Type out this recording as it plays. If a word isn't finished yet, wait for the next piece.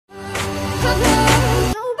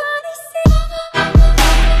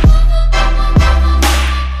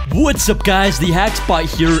What's up guys, the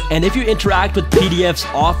Hackspot here, and if you interact with PDFs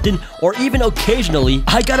often or even occasionally,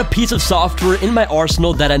 I got a piece of software in my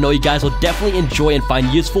arsenal that I know you guys will definitely enjoy and find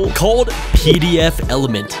useful called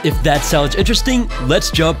PDFelement. If that sounds interesting,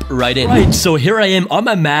 let's jump right in. Right, so here I am on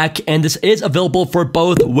my Mac, and this is available for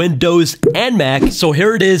both Windows and Mac. So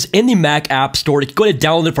here it is in the Mac App Store. You can go ahead and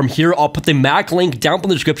download it from here. I'll put the Mac link down in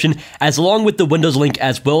the description as along with the Windows link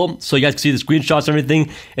as well, so you guys can see the screenshots and everything.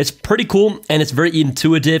 It's pretty cool and it's very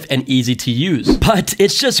intuitive and easy to use. But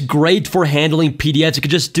it's just great for handling PDFs. You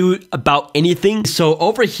can just do about anything. So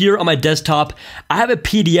over here on my desktop, I have a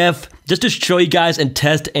PDF just to show you guys and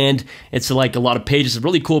test, and it's like a lot of pages. It's a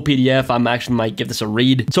really cool PDF. I'm actually might give this a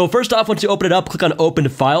read. So first off, once you open it up, click on Open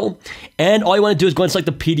File, and all you want to do is go and select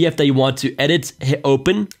the PDF that you want to edit, hit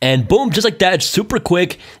Open, and boom, just like that. It's super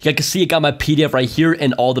quick. You guys can see it got my PDF right here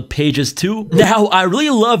and all the pages too. Now, I really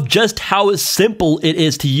love just how simple it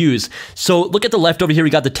is to use. So look at the left over here. We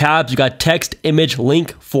got the tabs. You got text, image,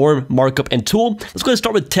 link, form, markup, and tool. Let's go and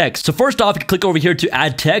start with text. So first off, you can click over here to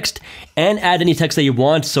add text and add any text that you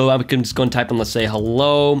want. So I can just go and type in, let's say,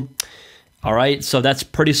 hello. All right, so that's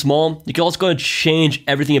pretty small. You can also go and change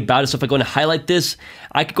everything about it. So if I go and highlight this,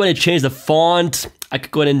 I could go ahead and change the font. I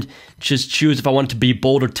could go ahead and just choose if I want it to be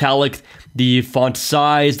bold or italic, the font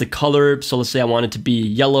size, the color. So let's say I want it to be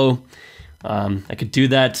yellow. I could do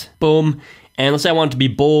that. Boom. And let's say I want it to be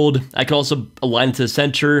bold. I could also align it to the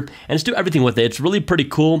center and just do everything with it. It's really pretty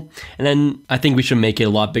cool. And then I think we should make it a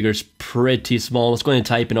lot bigger. It's pretty small. Let's go ahead and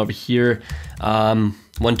type in over here,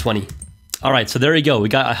 120. All right, so there you go. We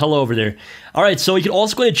got a hello over there. All right, so you can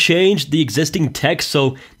also go ahead and change the existing text.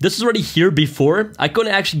 So this is already here before. I could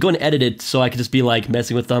actually go and edit it, so I could just be like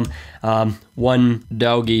messing with them. One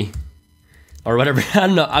doggy. Or whatever, I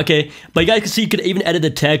don't know, okay. But you guys can see you could even edit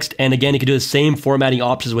the text, and again, you can do the same formatting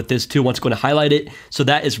options with this too once you're going to highlight it. So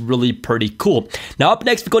that is really pretty cool. Now up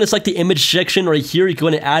next, we're going to select the image section right here. You can go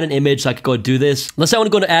and add an image, so I could go do this. Let's say I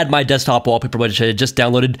want to go and add my desktop wallpaper, which I just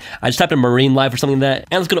downloaded. I just typed in Marine Life or something like that,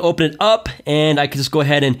 and I'm just going to open it up, and I can just go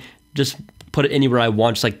ahead and just put it anywhere I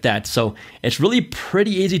want, just like that. So it's really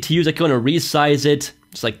pretty easy to use. I can go and resize it,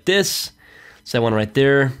 just like this. So I want it right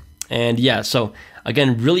there, and yeah, so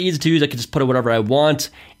again, really easy to use. I can just put it whatever I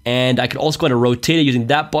want, and I can also go and rotate it using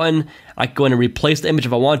that button. I can go and replace the image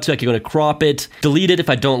if I want to. I can go and crop it, delete it if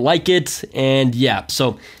I don't like it, and yeah.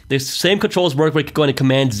 So the same controls work where you can go into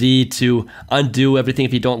Command Z to undo everything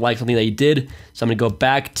if you don't like something that you did. So I'm gonna go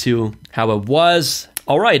back to how it was.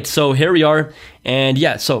 All right, so here we are, and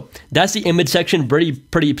yeah, so that's the image section.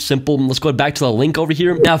 Pretty simple. Let's go back to the link over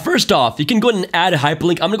here. Now, first off, you can go ahead and add a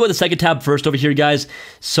hyperlink. I'm gonna go to the second tab first over here, guys.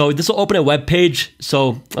 So this will open a web page.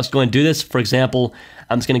 So let's go and do this. For example,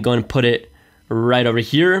 I'm just gonna go and put it right over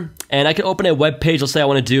here, and I can open a web page. Let's say I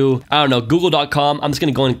want to do, I don't know, google.com. I'm just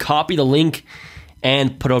gonna go and copy the link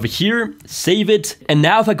and put it over here, save it. And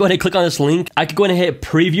now if I go ahead and click on this link, I can go ahead and hit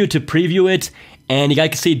preview to preview it. And you guys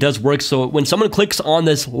can see it does work. So when someone clicks on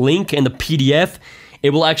this link in the PDF, it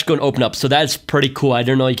will actually go and open up. So that's pretty cool. I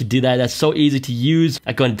didn't know you could do that. That's so easy to use.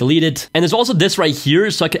 I go and delete it. And there's also this right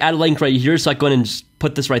here. So I could add a link right here. So I go and just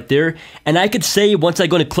put this right there. And I could say once I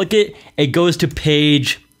go and click it, it goes to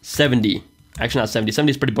page 70. Actually, not 70.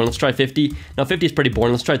 70 is pretty boring. Let's try 50. No, 50 is pretty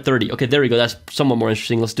boring. Let's try 30. Okay, there we go. That's somewhat more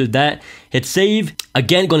interesting. Let's do that. Hit save.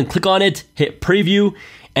 Again, go and click on it. Hit preview.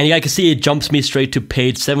 And you guys can see it jumps me straight to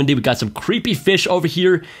page 70. We got some creepy fish over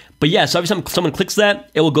here. But yeah, so every time someone clicks that,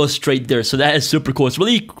 it will go straight there. So that is super cool. It's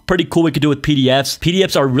really pretty cool what you can do with PDFs.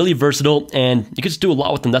 PDFs are really versatile, and you can just do a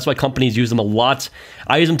lot with them. That's why companies use them a lot.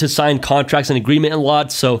 I use them to sign contracts and agreement a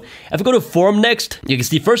lot. So if I go to form next, you can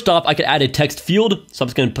see first off, I could add a text field. So I'm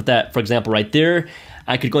just going to put that, for example, right there.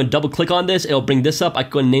 I could go and double click on this. It'll bring this up. I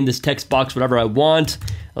could go and name this text box whatever I want.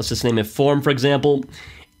 Let's just name it form, for example.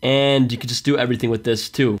 And you can just do everything with this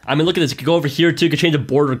too. I mean, look at this. You can go over here too. You can change the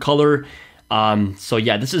border color. So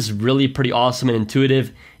yeah, this is really pretty awesome and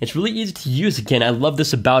intuitive. It's really easy to use. Again, I love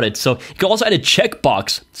this about it. So you can also add a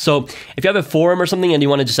checkbox. So if you have a forum or something and you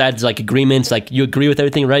want to just add like agreements, like you agree with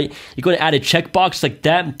everything, right? You're going to add a checkbox like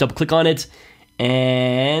that. Double click on it.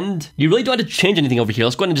 And you really don't have to change anything over here.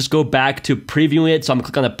 Let's go ahead and just go back to previewing it. So I'm going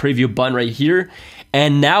to click on the preview button right here.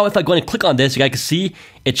 And now if I go and click on this, you guys can see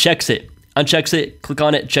it checks it. Unchecks it, click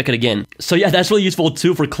on it, check it again. So yeah, that's really useful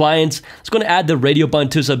too for clients. It's going to add the radio button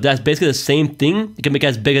too, so that's basically the same thing. You can make it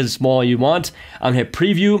as big as small you want. I'm gonna hit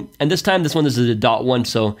preview, and this time this one is a dot one,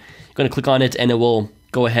 so you're going to click on it and it will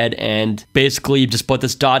go ahead and basically just put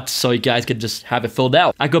this dot so you guys could just have it filled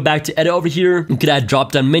out. I go back to edit over here. You could add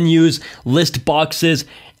drop down menus, list boxes,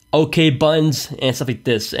 OK buttons and stuff like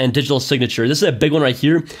this, and digital signature. This is a big one right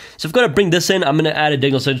here. So if I'm gonna bring this in, I'm gonna add a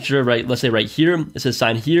digital signature, right? Let's say right here. It says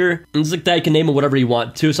sign here. And just like that, you can name it whatever you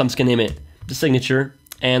want to. So I'm just gonna name it the signature.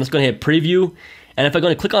 And let's go ahead and hit preview. And if I'm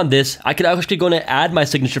going to click on this, I could actually go and add my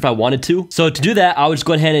signature if I wanted to. So to do that, I would just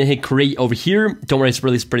go ahead and hit create over here. Don't worry, it's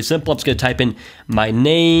really pretty simple. I'm just going to type in my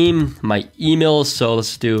name, my email. So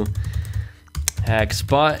let's do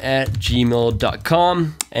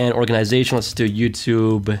hackspot@gmail.com, and organization. Let's do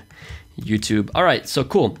YouTube. All right, so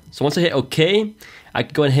cool. So once I hit OK, I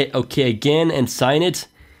can go and hit OK again and sign it.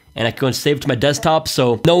 And I can go and save it to my desktop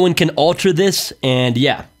so no one can alter this. And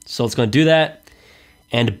yeah, so let's go and do that.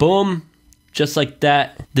 And boom. Just like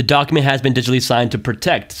that, the document has been digitally signed to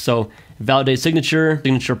protect. So validate signature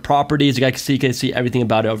properties. You guys can see everything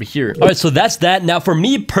about it over here. All right, so that's that. Now for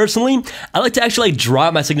me personally, I like to actually draw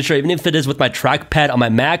out my signature, even if it is with my trackpad on my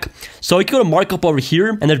Mac. So you can go to markup over here,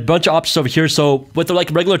 and there's a bunch of options over here. So with the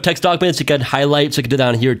regular text documents, you can highlight, so you can do that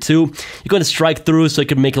on here too. You go to strike through, so you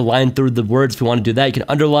can make a line through the words if you want to do that. You can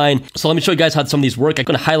underline. So let me show you guys how some of these work. I'm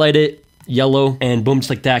going to highlight it. Yellow, and boom,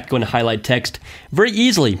 just like that, going to highlight text very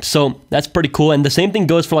easily. So that's pretty cool. And the same thing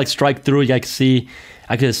goes for like strike through. You guys can see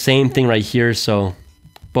I do the same thing right here. So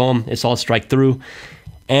boom, it's all strike through.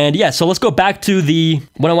 And yeah, so let's go back to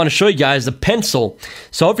what I want to show you guys, the pencil.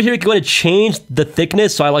 So over here, you can go ahead and change the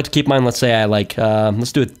thickness. So I like to keep mine, let's say I like,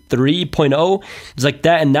 let's do it 3.0, just like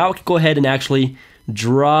that. And now I can go ahead and actually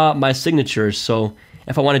draw my signatures. So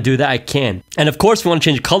if I want to do that, I can. And of course, if you want to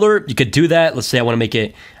change color, you could do that. Let's say I want to make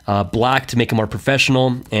it black to make it more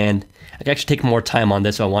professional. And I could actually take more time on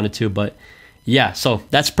this if I wanted to, but yeah, so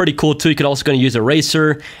that's pretty cool too. You could also go and use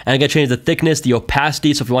eraser, and I can change the thickness, the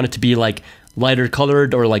opacity. So if you want it to be like lighter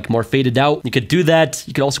colored or like more faded out, you could do that.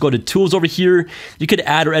 You could also go to tools over here. You could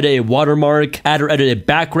add or edit a watermark, add or edit a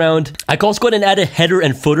background. I could also go ahead and add a header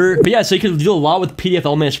and footer. But yeah, so you can do a lot with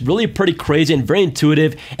PDFelement. It's really pretty crazy and very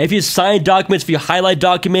intuitive. If you sign documents, if you highlight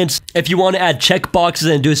documents, if you want to add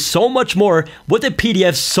checkboxes and do so much more with the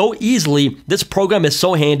PDF so easily, this program is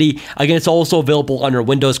so handy. Again, it's also available on your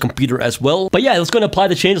Windows computer as well. But yeah, let's go and apply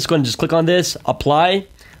the change. Let's go and just click on this, apply.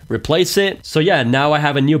 Replace it. So yeah, now I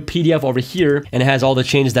have a new PDF over here, and it has all the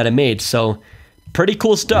changes that I made. So pretty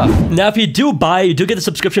cool stuff. Now, if you do buy, you do get the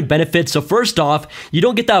subscription benefits. So first off, you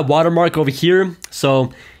don't get that watermark over here.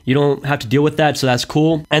 So you don't have to deal with that, so that's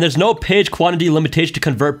cool. And there's no page quantity limitation to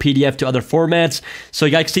convert PDF to other formats. So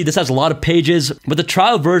you guys can see this has a lot of pages. With the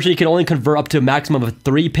trial version, you can only convert up to a maximum of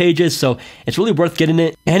 3 pages, so it's really worth getting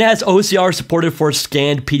it. And it has OCR supported for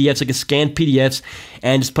scanned PDFs. So you can scan PDFs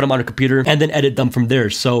and just put them on a computer and then edit them from there.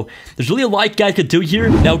 So there's really a lot you guys could do here.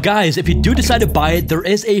 Now guys, if you do decide to buy it, there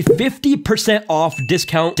is a 50% off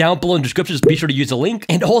discount down below in the description. Just be sure to use the link.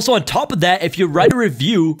 And also on top of that, if you write a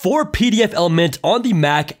review for PDFelement on the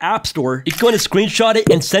Mac App Store, you can go ahead and screenshot it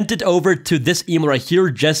and send it over to this email right here,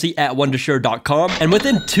 jessie@wondershare.com. And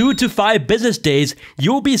within 2 to 5 business days,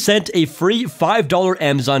 you will be sent a free $5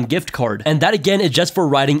 Amazon gift card. And that again is just for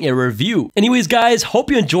writing a review. Anyways guys, hope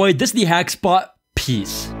you enjoyed. This is the Hackspot.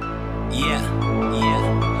 Peace. Yeah.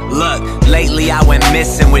 Look, lately I went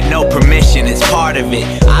missing with no permission, it's part of it.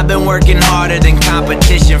 I've been working harder than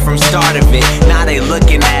competition from start of it. Now they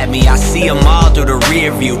looking at me, I see them all through the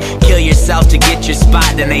rear view. Kill yourself to get your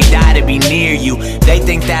spot, then they die to be near you. They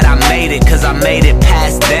think that I made it, cause I made it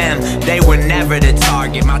past them. They were never the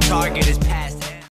target, my target is past